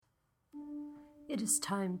It is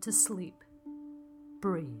time to sleep.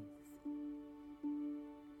 Breathe.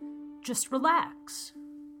 Just relax.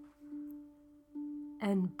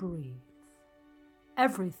 And breathe.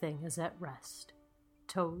 Everything is at rest.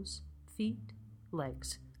 Toes, feet,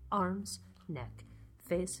 legs, arms, neck,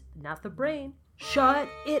 face, not the brain. Shut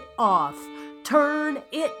it off. Turn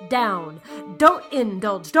it down. Don't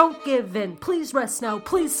indulge. Don't give in. Please rest now.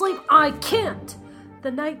 Please sleep. I can't. The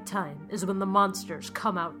nighttime is when the monsters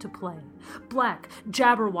come out to play. Black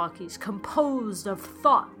Jabberwockies composed of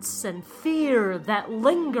thoughts and fear that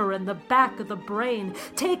linger in the back of the brain,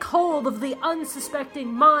 take hold of the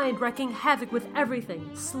unsuspecting mind, wreaking havoc with everything.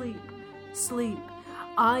 Sleep, sleep.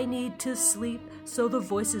 I need to sleep so the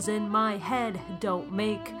voices in my head don't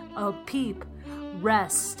make a peep.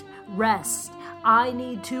 Rest, rest. I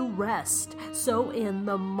need to rest, so in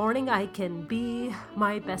the morning I can be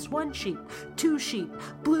my best. 1 sheep, 2 sheep,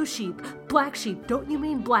 blue sheep, black sheep. Don't you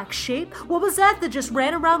mean black shape? What was that just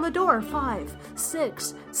ran around the door? 5,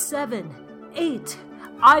 6, 7, 8.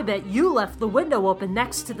 I bet you left the window open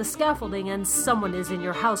next to the scaffolding and someone is in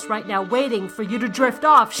your house right now waiting for you to drift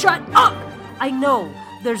off. Shut up! I know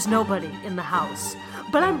there's nobody in the house.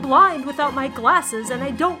 But I'm blind without my glasses, and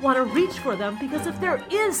I don't want to reach for them because if there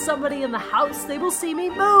is somebody in the house, they will see me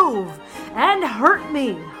move and hurt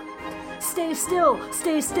me. Stay still,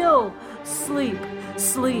 sleep,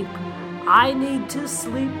 sleep. I need to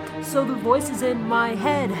sleep so the voices in my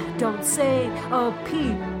head don't say a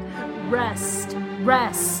peep. Rest,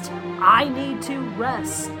 rest. I need to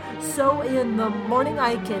rest so in the morning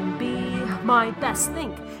I can be my best.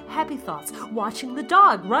 Think. Happy thoughts, watching the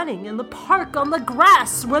dog running in the park on the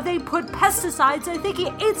grass where they put pesticides. I think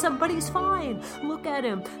he ate some, but he's fine. Look at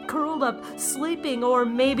him, curled up, sleeping, or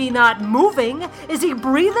maybe not moving. Is he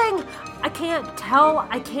breathing? I can't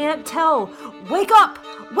tell. Wake up!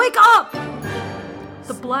 Wake up!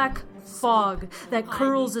 The black fog that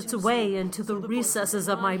curls its way into the recesses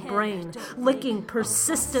of my brain, licking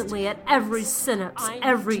persistently at every synapse,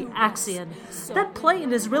 every axon. That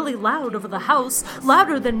plane is really loud over the house,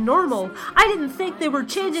 louder than normal. I didn't think they were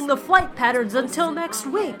changing the flight patterns until next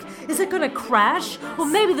week. Is it gonna crash? Well,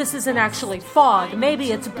 maybe this isn't actually fog.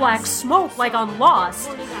 Maybe it's black smoke like on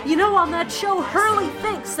Lost. You know, on that show, Hurley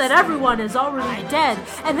thinks that everyone is already dead,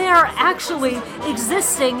 and they are actually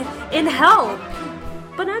existing in hell.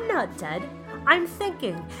 But I'm not dead. I'm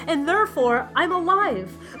thinking, and therefore I'm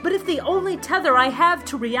alive. But if the only tether I have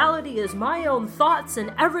to reality is my own thoughts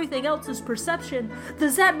and everything else is perception,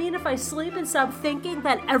 does that mean if I sleep and stop thinking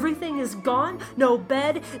that everything is gone? No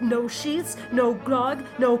bed, no sheets, no dog,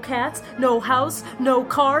 no cats, no house, no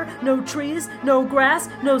car, no trees, no grass,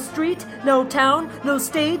 no street, no town, no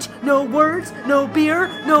stage, no words, no beer,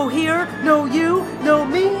 no here, no you, no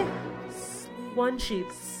me? 1 sheep,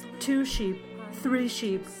 2 sheep, 3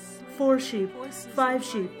 sheep, 4 sheep, 5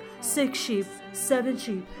 sheep, 6 sheep, 7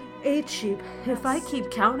 sheep, 8 sheep. If I keep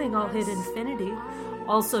counting, I'll hit infinity,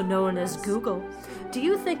 also known as Google. Do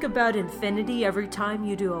you think about infinity every time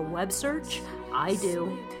you do a web search? I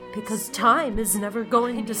do, because time is never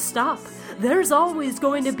going to stop. There's always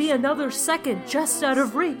going to be another second just out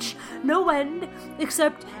of reach. No end,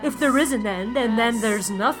 except if there is an end, and then there's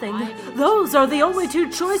nothing. Those are the only 2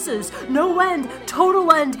 choices. No end,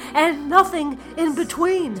 total end, and nothing in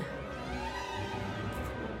between.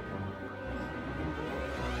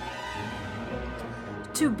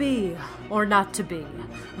 To be or not to be,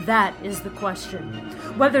 that is the question.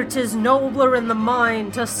 Whether 'tis nobler in the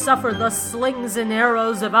mind to suffer the slings and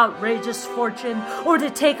arrows of outrageous fortune, or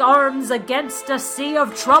to take arms against a sea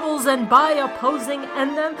of troubles and by opposing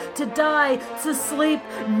end them, to die, to sleep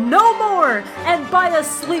no more, and by a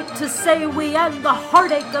sleep to say we end the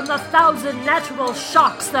heartache and the 1,000 natural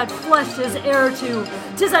shocks that flesh is heir to.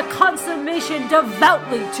 'Tis a consummation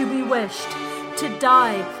devoutly to be wished. To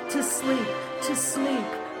die, to sleep,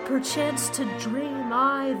 perchance to dream.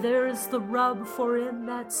 Aye, there's the rub, for in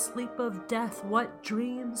that sleep of death what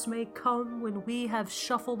dreams may come when we have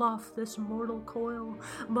shuffled off this mortal coil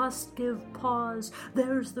must give pause.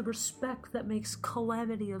 There's the respect that makes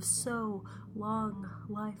calamity of so long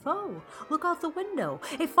life. Oh, look out the window,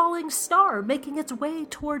 a falling star making its way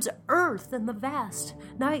towards earth in the vast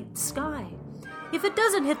night sky. If it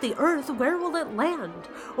doesn't hit the earth, where will it land?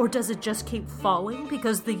 Or does it just keep falling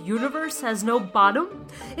because the universe has no bottom?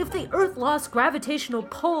 If the earth lost gravitational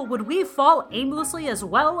pull, would we fall aimlessly as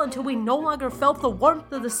well until we no longer felt the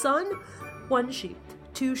warmth of the sun? 1 sheep,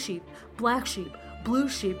 2 sheep, black sheep, blue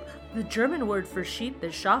sheep. The German word for sheep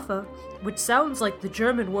is Schafe, which sounds like the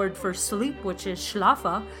German word for sleep, which is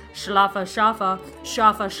Schlafe. Schlafe, Schafe,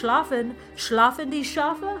 Schafe, schlafen, schlafen die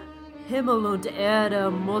Schafe? Himmel und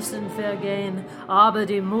Erde müssen vergehen, aber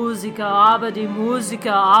die Musiker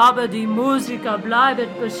bleiben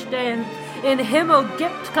bestehen. In Himmel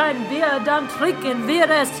gibt kein Bier, dann trinken wir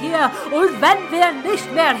es hier. Und wenn wir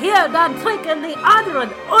nicht mehr hier, dann trinken die anderen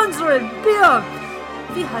unseren Bier.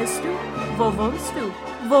 Wie heißt du? Wo wohnst du?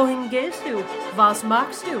 Wohin gehst du? Was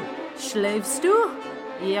magst du? Schläfst du?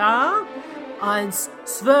 Ja? 1,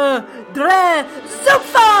 2, 3,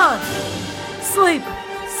 super! Sleep,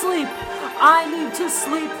 sleep. I need to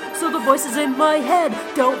sleep, so the voices in my head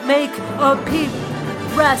don't make a peep.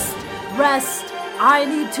 Rest, rest. I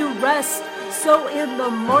need to rest, so in the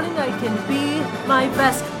morning I can be my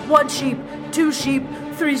best. 1 sheep, 2 sheep,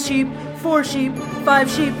 3 sheep, 4 sheep, 5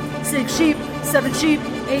 sheep, 6 sheep, 7 sheep,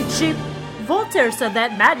 8 sheep. Voltaire said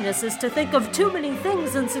that madness is to think of too many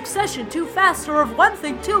things in succession too fast, or of one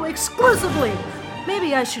thing too exclusively.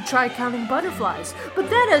 Maybe I should try counting butterflies, but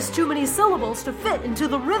that has too many syllables to fit into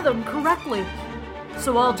the rhythm correctly.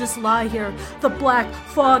 So I'll just lie here, the black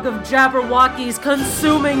fog of Jabberwockies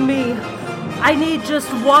consuming me. I need just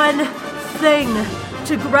one thing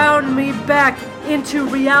to ground me back into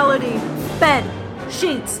reality. Bed,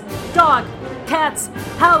 sheets, dog, cats,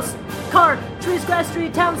 house, car, trees, grass,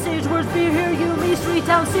 street, town, stage, words, beer, here, you, me, street,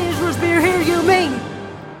 town, stage, words, beer, here, you, me.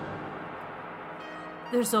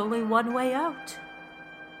 There's only one way out.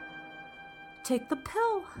 Take the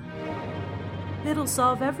pill. It'll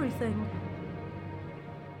solve everything.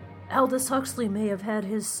 Aldous Huxley may have had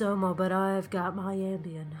his Soma, but I've got my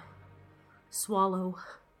Ambien. Swallow.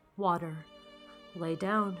 Water. Lay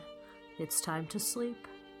down. It's time to sleep.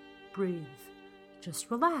 Breathe.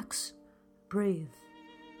 Just relax. Breathe.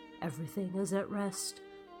 Everything is at rest.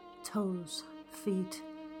 Toes, feet,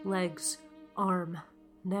 legs, arm,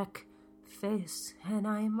 neck, face, and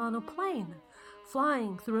I'm on a plane,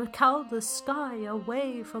 flying through a cloudless sky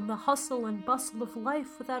away from the hustle and bustle of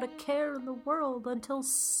life without a care in the world until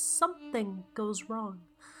something goes wrong.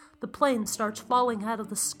 The plane starts falling out of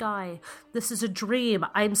the sky. This is a dream.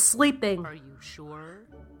 I'm sleeping. Are you sure?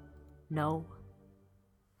 No.